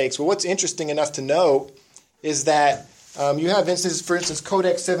enough mistakes. Well, what's interesting enough to know is that you have instances, for instance,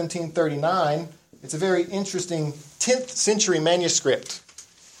 Codex 1739. It's a very interesting 10th century manuscript.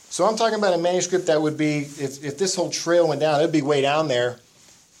 So I'm talking about a manuscript that would be, if this whole trail went down, it would be way down there.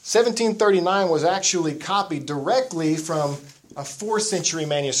 1739 was actually copied directly from a 4th century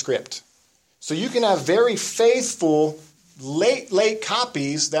manuscript. So you can have very faithful late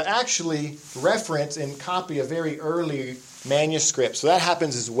copies that actually reference and copy a very early manuscript. So that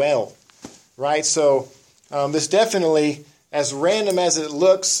happens as well, right? So this definitely, as random as it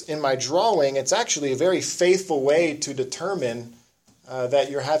looks in my drawing, it's actually a very faithful way to determine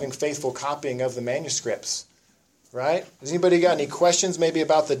that you're having faithful copying of the manuscripts, right? Has anybody got any questions maybe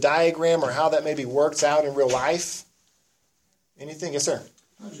about the diagram or how that maybe works out in real life? Anything? Yes, sir.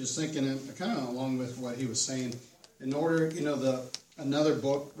 I was just thinking, kind of along with what he was saying, in order, another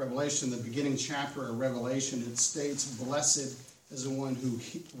book, Revelation, the beginning chapter of Revelation, it states, "Blessed is the one who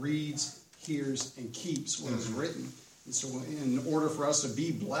reads, hears, and keeps what is written." And so in order for us to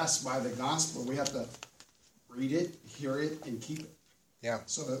be blessed by the gospel, we have to read it, hear it, and keep it. Yeah.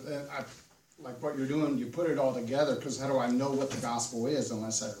 So like what you're doing, you put it all together, because how do I know what the gospel is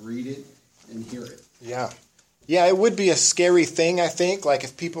unless I read it and hear it? Yeah. Yeah, it would be a scary thing, I think, like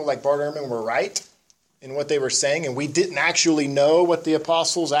if people like Bart Ehrman were right in what they were saying and we didn't actually know what the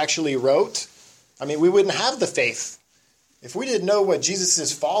apostles actually wrote. I mean, we wouldn't have the faith. If we didn't know what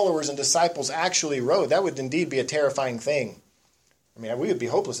Jesus' followers and disciples actually wrote, that would indeed be a terrifying thing. I mean, we would be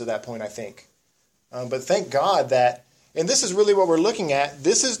hopeless at that point, I think. But thank God that, and this is really what we're looking at,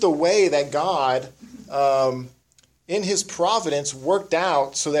 this is the way that God, in his providence, worked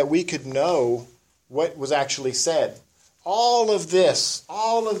out so that we could know what was actually said. All of this,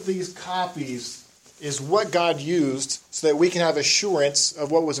 all of these copies is what God used so that we can have assurance of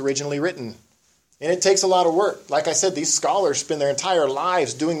what was originally written. And it takes a lot of work. Like I said, these scholars spend their entire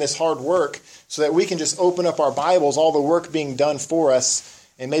lives doing this hard work so that we can just open up our Bibles, all the work being done for us,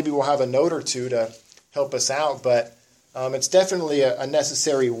 and maybe we'll have a note or two to help us out. But it's definitely a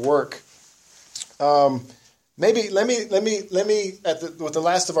necessary work. Maybe let me with the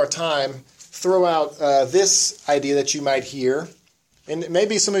last of our time, throw out this idea that you might hear. And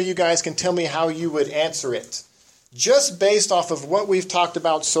maybe some of you guys can tell me how you would answer it. Just based off of what we've talked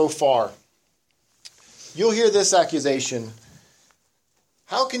about so far. You'll hear this accusation.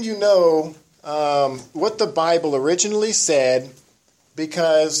 How can you know what the Bible originally said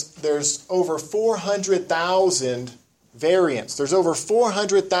because there's over 400,000 variants. There's over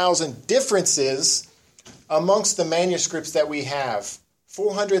 400,000 differences amongst the manuscripts that we have.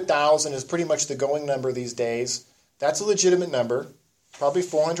 400,000 is pretty much the going number these days. That's a legitimate number. Probably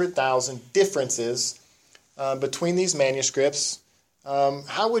 400,000 differences between these manuscripts.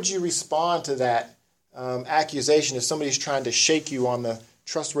 How would you respond to that accusation if somebody's trying to shake you on the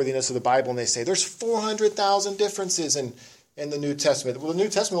trustworthiness of the Bible and they say there's 400,000 differences in the New Testament? Well, the New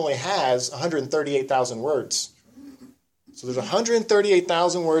Testament only has 138,000 words. So there's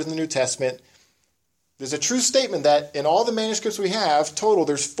 138,000 words in the New Testament. There's a true statement that in all the manuscripts we have, total,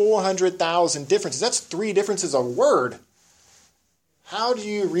 there's 400,000 differences. That's 3 differences a word. How do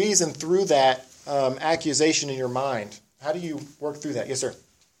you reason through that accusation in your mind? How do you work through that? Yes, sir.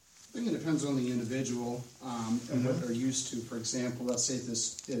 I think it depends on the individual and what they're used to. For example, let's say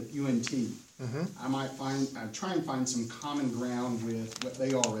this at UNT. I try and find some common ground with what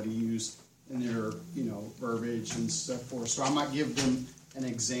they already use in their, verbiage and stuff forth. So I might give them an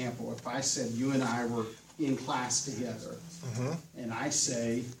example. If I said you and I were in class together, and I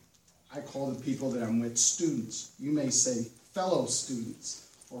call the people that I'm with students. You may say fellow students.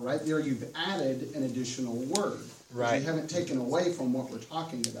 Well, right there you've added an additional word. Right. You haven't taken away from what we're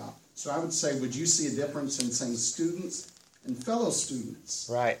talking about. So I would say, would you see a difference in saying students and fellow students?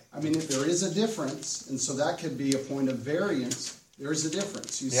 Right. I mean, if there is a difference, and so that could be a point of variance, there is a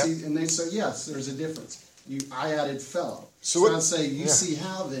difference. You see, and they say, yes, there's a difference. I added fellow. So I'd say, see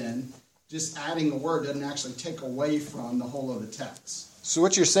how then, just adding a word doesn't actually take away from the whole of the text. So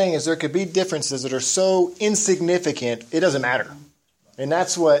what you're saying is there could be differences that are so insignificant, it doesn't matter. And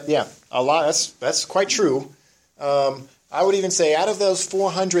that's what, a lot, that's quite true. I would even say out of those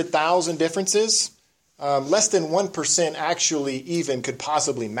 400,000 differences, less than 1% actually even could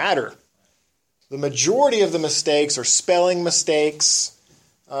possibly matter. The majority of the mistakes are spelling mistakes,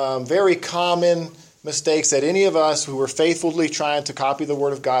 very common mistakes that any of us who are faithfully trying to copy the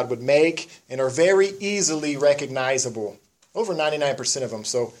Word of God would make and are very easily recognizable. Over 99% of them.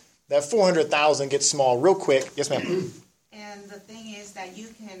 So that 400,000 gets small real quick. Yes, ma'am. And the thing is that you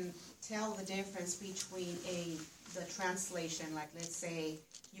can tell the difference between the translation, like let's say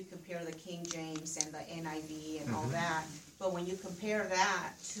you compare the King James and the NIV and all that, but when you compare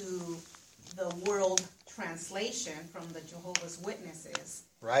that to the world translation from the Jehovah's Witnesses,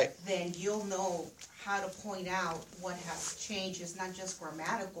 right, then you'll know how to point out what has changed. It's not just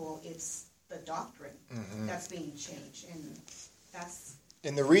grammatical, it's the doctrine that's being changed.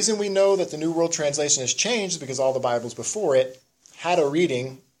 And the reason we know that the New World Translation has changed is because all the Bibles before it had a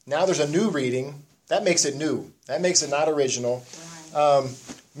reading. Now there's a new reading. That makes it new. That makes it not original. Right.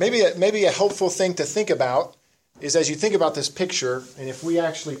 Maybe a helpful thing to think about is as you think about this picture, and if we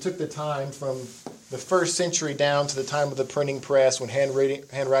actually took the time from the 1st century down to the time of the printing press when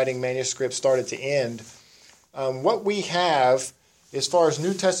handwriting manuscripts started to end, what we have as far as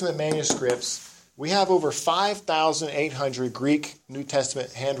New Testament manuscripts, we have over 5,800 Greek New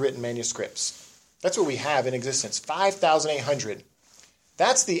Testament handwritten manuscripts. That's what we have in existence, 5,800.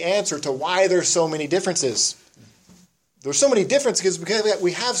 That's the answer to why there's so many differences. There's so many differences because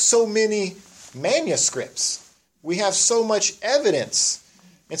we have so many manuscripts. We have so much evidence.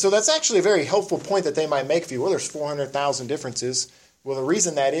 And so that's actually a very helpful point that they might make for you. Well, there's 400,000 differences. Well, the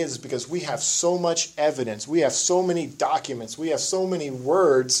reason that is because we have so much evidence. We have so many documents. We have so many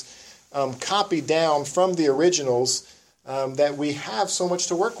words copied down from the originals that we have so much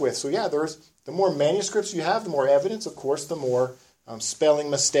to work with. So yeah, the more manuscripts you have, the more evidence. Of course, the more spelling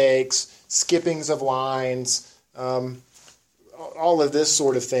mistakes, skippings of lines, all of this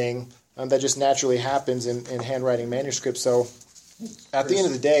sort of thing that just naturally happens in handwriting manuscripts. So at the end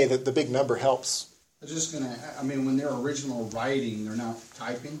of the day, the big number helps. I was just when they're original writing, they're not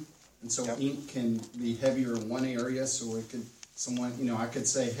typing, and so ink can be heavier in one area, so it could, I could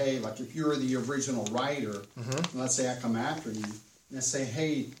say, hey, like if you're the original writer, and let's say I come after you, and I say,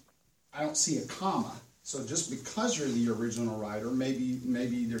 hey, I don't see a comma, so just because you're the original writer,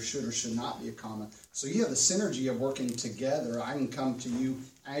 maybe there should or should not be a comma. So you have the synergy of working together. I can come to you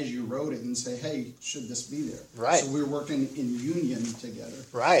as you wrote it and say, hey, should this be there? Right. So we're working in union together.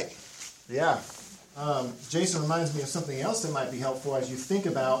 Right. Yeah. Jason reminds me of something else that might be helpful as you think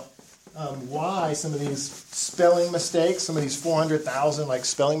about why some of these spelling mistakes, some of these 400,000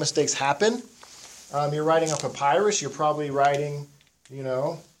 spelling mistakes happen. You're writing a papyrus. You're probably writing,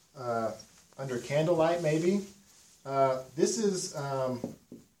 under candlelight maybe. This is, let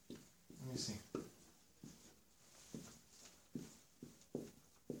me see.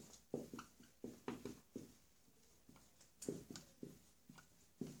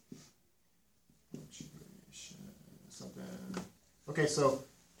 Okay, so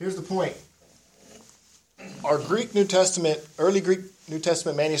here's the point. Our Greek New Testament, early Greek New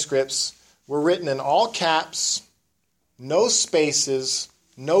Testament manuscripts were written in all caps, no spaces,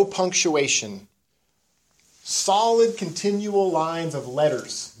 no punctuation, solid continual lines of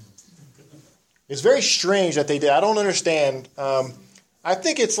letters. It's very strange that they did. I don't understand. I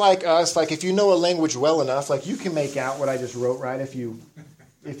think it's like us. Like if you know a language well enough, like you can make out what I just wrote, right? If you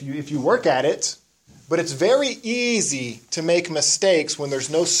work at it. But it's very easy to make mistakes when there's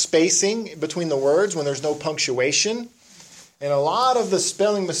no spacing between the words, when there's no punctuation. And a lot of the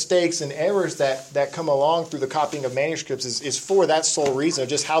spelling mistakes and errors that come along through the copying of manuscripts is for that sole reason of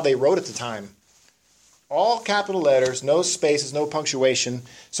just how they wrote at the time. All capital letters, no spaces, no punctuation.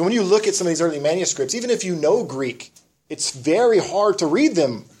 So when you look at some of these early manuscripts, even if you know Greek, it's very hard to read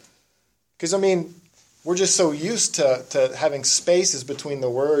them. Because, we're just so used to having spaces between the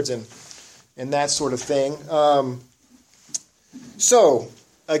words and that sort of thing. So,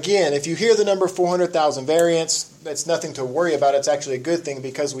 again, if you hear the number 400,000 variants, that's nothing to worry about. It's actually a good thing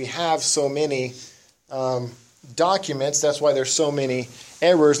because we have so many documents. That's why there's so many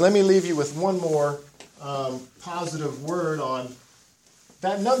errors. Let me leave you with one more positive word on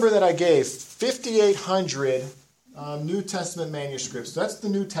that number that I gave, 5,800 New Testament manuscripts. That's the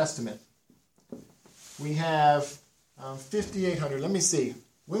New Testament. We have 5,800. Let me see.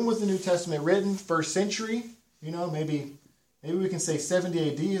 When was the New Testament written? First century? Maybe we can say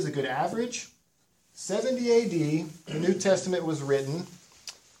 70 AD is a good average. 70 AD, the New Testament was written.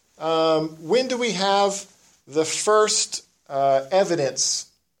 When do we have the first evidence?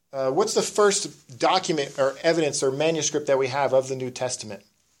 What's the first document or evidence or manuscript that we have of the New Testament?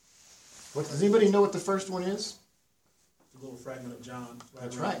 Does anybody know what the first one is? A little fragment of John.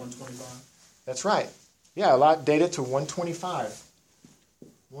 That's right. 125. That's right. Yeah, a lot dated to 125.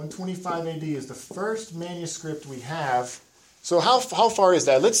 125 AD is the first manuscript we have. So how far is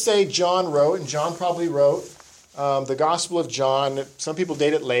that? Let's say John wrote, and John probably wrote the Gospel of John. Some people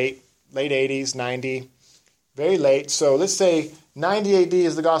date it late 80s, 90, very late. So let's say 90 AD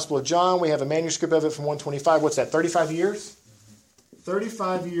is the Gospel of John. We have a manuscript of it from 125. What's that, 35 years?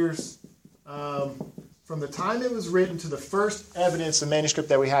 35 years from the time it was written to the first evidence, the manuscript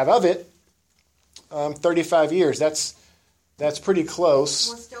that we have of it, 35 years. That's pretty close.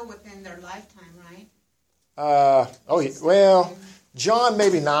 We're still within their lifetime, right? Well, John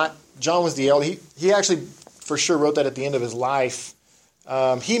maybe not. John was the elder. He actually for sure wrote that at the end of his life.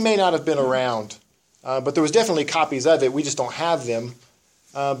 He may not have been around, but there was definitely copies of it. We just don't have them.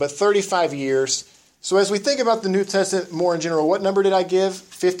 But 35 years. So as we think about the New Testament more in general, what number did I give?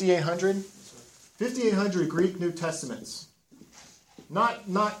 5,800? 5,800 Greek New Testaments.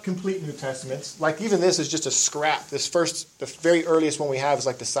 Not complete New Testaments. Like even this is just a scrap. The very earliest one we have is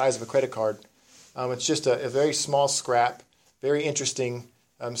like the size of a credit card. It's just a very small scrap. Very interesting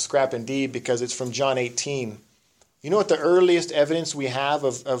scrap indeed because it's from John 18. You know what the earliest evidence we have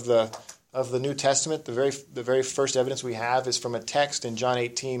of the New Testament, the very first evidence we have is from a text in John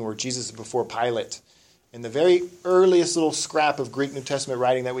 18 where Jesus is before Pilate. And the very earliest little scrap of Greek New Testament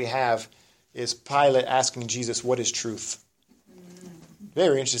writing that we have is Pilate asking Jesus, what is truth?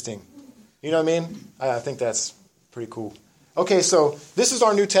 Very interesting. You know what I mean? I think that's pretty cool. Okay, so this is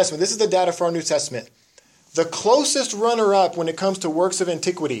our New Testament. This is the data for our New Testament. The closest runner-up when it comes to works of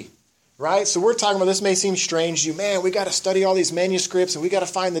antiquity, right? So we're talking about, this may seem strange to you, man, we got to study all these manuscripts and we got to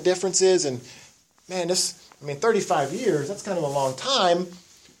find the differences. And man, 35 years, that's kind of a long time.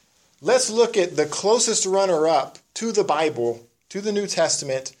 Let's look at the closest runner-up to the Bible, to the New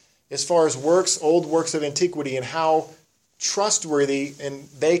Testament, as far as old works of antiquity and how trustworthy and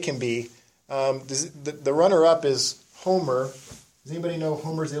they can be. The runner-up is Homer. Does anybody know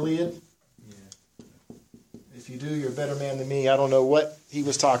Homer's Iliad? Yeah. If you do, you're a better man than me. I don't know what he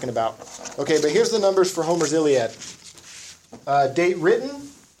was talking about. Okay, but here's the numbers for Homer's Iliad. Date written,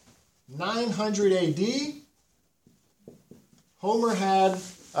 900 A.D. Homer had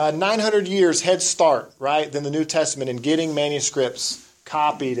 900 years head start, right, than the New Testament in getting manuscripts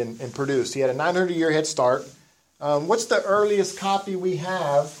copied and produced. He had a 900-year head start. What's the earliest copy we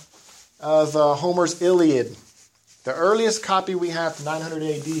have of Homer's Iliad? The earliest copy we have from 900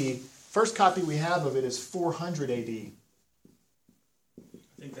 AD, first copy we have of it is 400 AD. I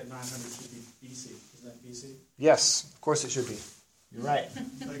think that 900 should be BC. Isn't that BC? Yes, of course it should be. You're right.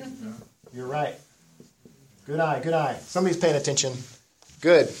 You're right. Good eye, good eye. Somebody's paying attention.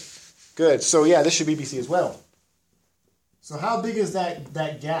 Good, good. So yeah, this should be BC as well. So how big is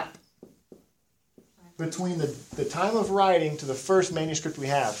that gap between the time of writing to the first manuscript we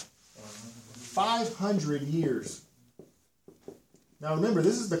have? 500 years. Now remember,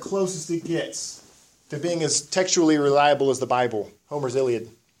 this is the closest it gets to being as textually reliable as the Bible, Homer's Iliad.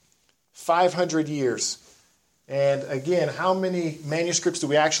 500 years. And again, how many manuscripts do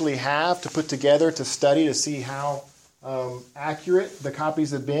we actually have to put together to study to see how accurate the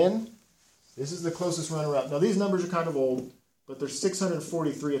copies have been? This is the closest runner-up. Now these numbers are kind of old, but there's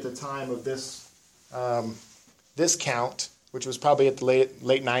 643 at the time of this this count, which was probably at the late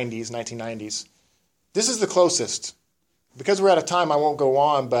 90s, 1990s. This is the closest. Because we're out of time, I won't go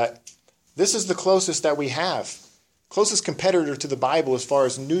on, but this is the closest that we have. Closest competitor to the Bible as far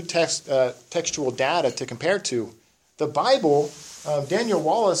as new textual data to compare to. The Bible, Daniel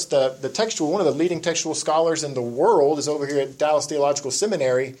Wallace, one of the leading textual scholars in the world, is over here at Dallas Theological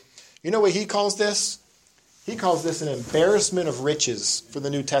Seminary. You know what he calls this? He calls this an embarrassment of riches for the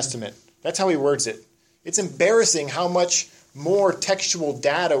New Testament. That's how he words it. It's embarrassing how much more textual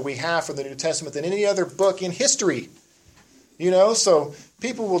data we have for the New Testament than any other book in history. So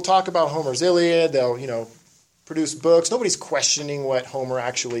people will talk about Homer's Iliad. They'll, produce books. Nobody's questioning what Homer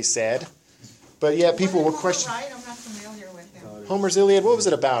actually said. But yeah, people will question. Right? I'm not familiar with him. Homer's Iliad, what was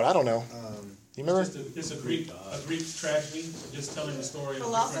it about? I don't know. You remember? It's a Greek tragedy, just telling the story of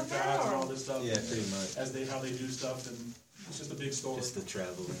different gods and all this stuff. Yeah, pretty much. How they do stuff, and it's just a big story. Just the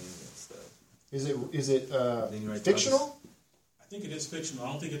traveling and stuff. Is it fictional? I think it is fictional.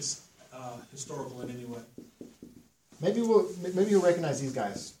 I don't think it's historical in any way. Maybe you'll recognize these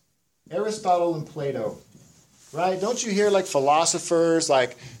guys. Aristotle and Plato. Right? Don't you hear philosophers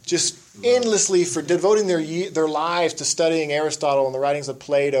just endlessly for devoting their lives to studying Aristotle and the writings of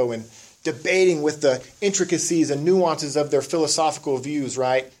Plato and debating with the intricacies and nuances of their philosophical views,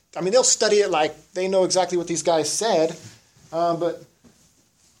 right? I mean, they'll study it like they know exactly what these guys said, but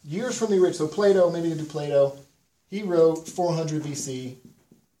years from the original. So Plato, maybe you do Plato. He wrote 400 BC.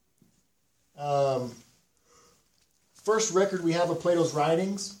 First record we have of Plato's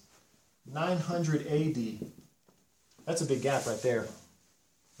writings, 900 AD. That's a big gap right there.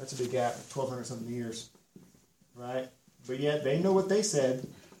 That's a big gap, 1,200 something years, right? But yet they know what they said.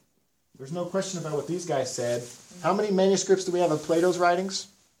 There's no question about what these guys said. How many manuscripts do we have of Plato's writings?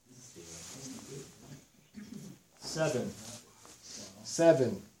 7.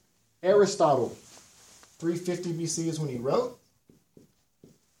 Aristotle, 350 BC is when he wrote.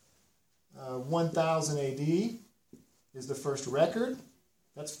 1000 AD is the first record.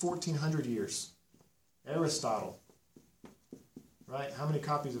 That's 1,400 years. Aristotle. Right? How many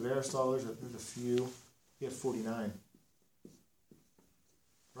copies of Aristotle? There's a few. He had 49.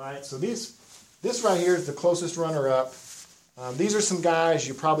 Right? So this right here is the closest runner-up. These are some guys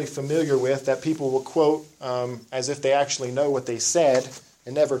you're probably familiar with that people will quote as if they actually know what they said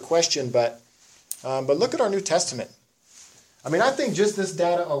and never question. But look at our New Testament. I mean, I think just this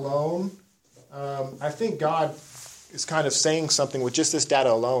data alone, I think God is kind of saying something with just this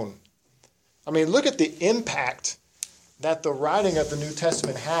data alone. I mean, look at the impact that the writing of the New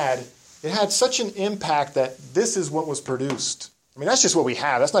Testament had it had such an impact that this is what was produced. I mean, that's just what we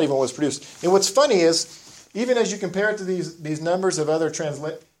have. That's not even what was produced. And what's funny is, even as you compare it to these numbers of other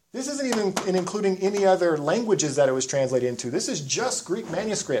this isn't even including any other languages that it was translated into. This is just Greek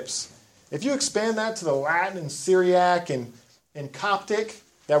manuscripts. If you expand that to the Latin and Syriac and Coptic,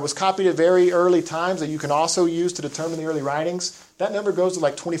 that was copied at very early times that you can also use to determine the early writings, that number goes to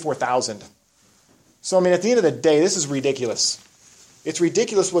like 24,000. So, I mean, at the end of the day, this is ridiculous. It's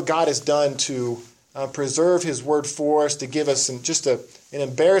ridiculous what God has done to preserve his word for us, to give us just an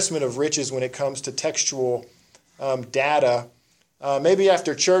embarrassment of riches when it comes to textual data. Maybe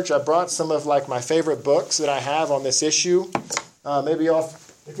after church, I brought some of like my favorite books that I have on this issue. Maybe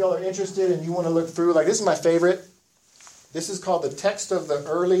if y'all are interested and you want to look through, like this is my favorite. This is called the Text of the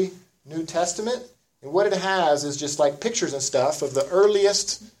Early New Testament. And what it has is just like pictures and stuff of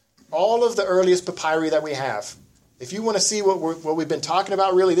all of the earliest papyri that we have. If you want to see what we've been talking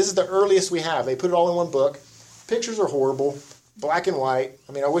about, really, this is the earliest we have. They put it all in one book. Pictures are horrible, black and white.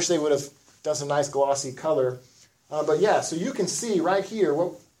 I mean, I wish they would have done some nice glossy color. But yeah, so you can see right here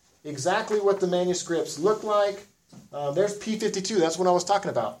exactly what the manuscripts look like. There's P52. That's what I was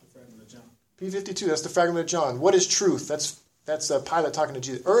talking about. The fragment of John. P52. That's the fragment of John. What is truth? That's Pilate talking to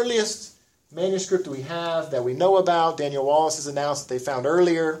Jesus. Earliest manuscript we have that we know about. Daniel Wallace has announced that they found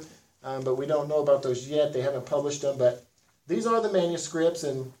earlier, but we don't know about those yet. They haven't published them. But these are the manuscripts,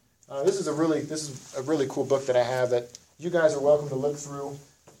 and this is a really cool book that I have that you guys are welcome to look through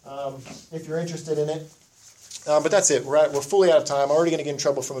if you're interested in it. But that's it. We're fully out of time. I'm already going to get in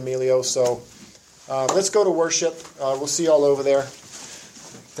trouble from Emilio. So let's go to worship. We'll see you all over there.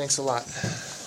 Thanks a lot.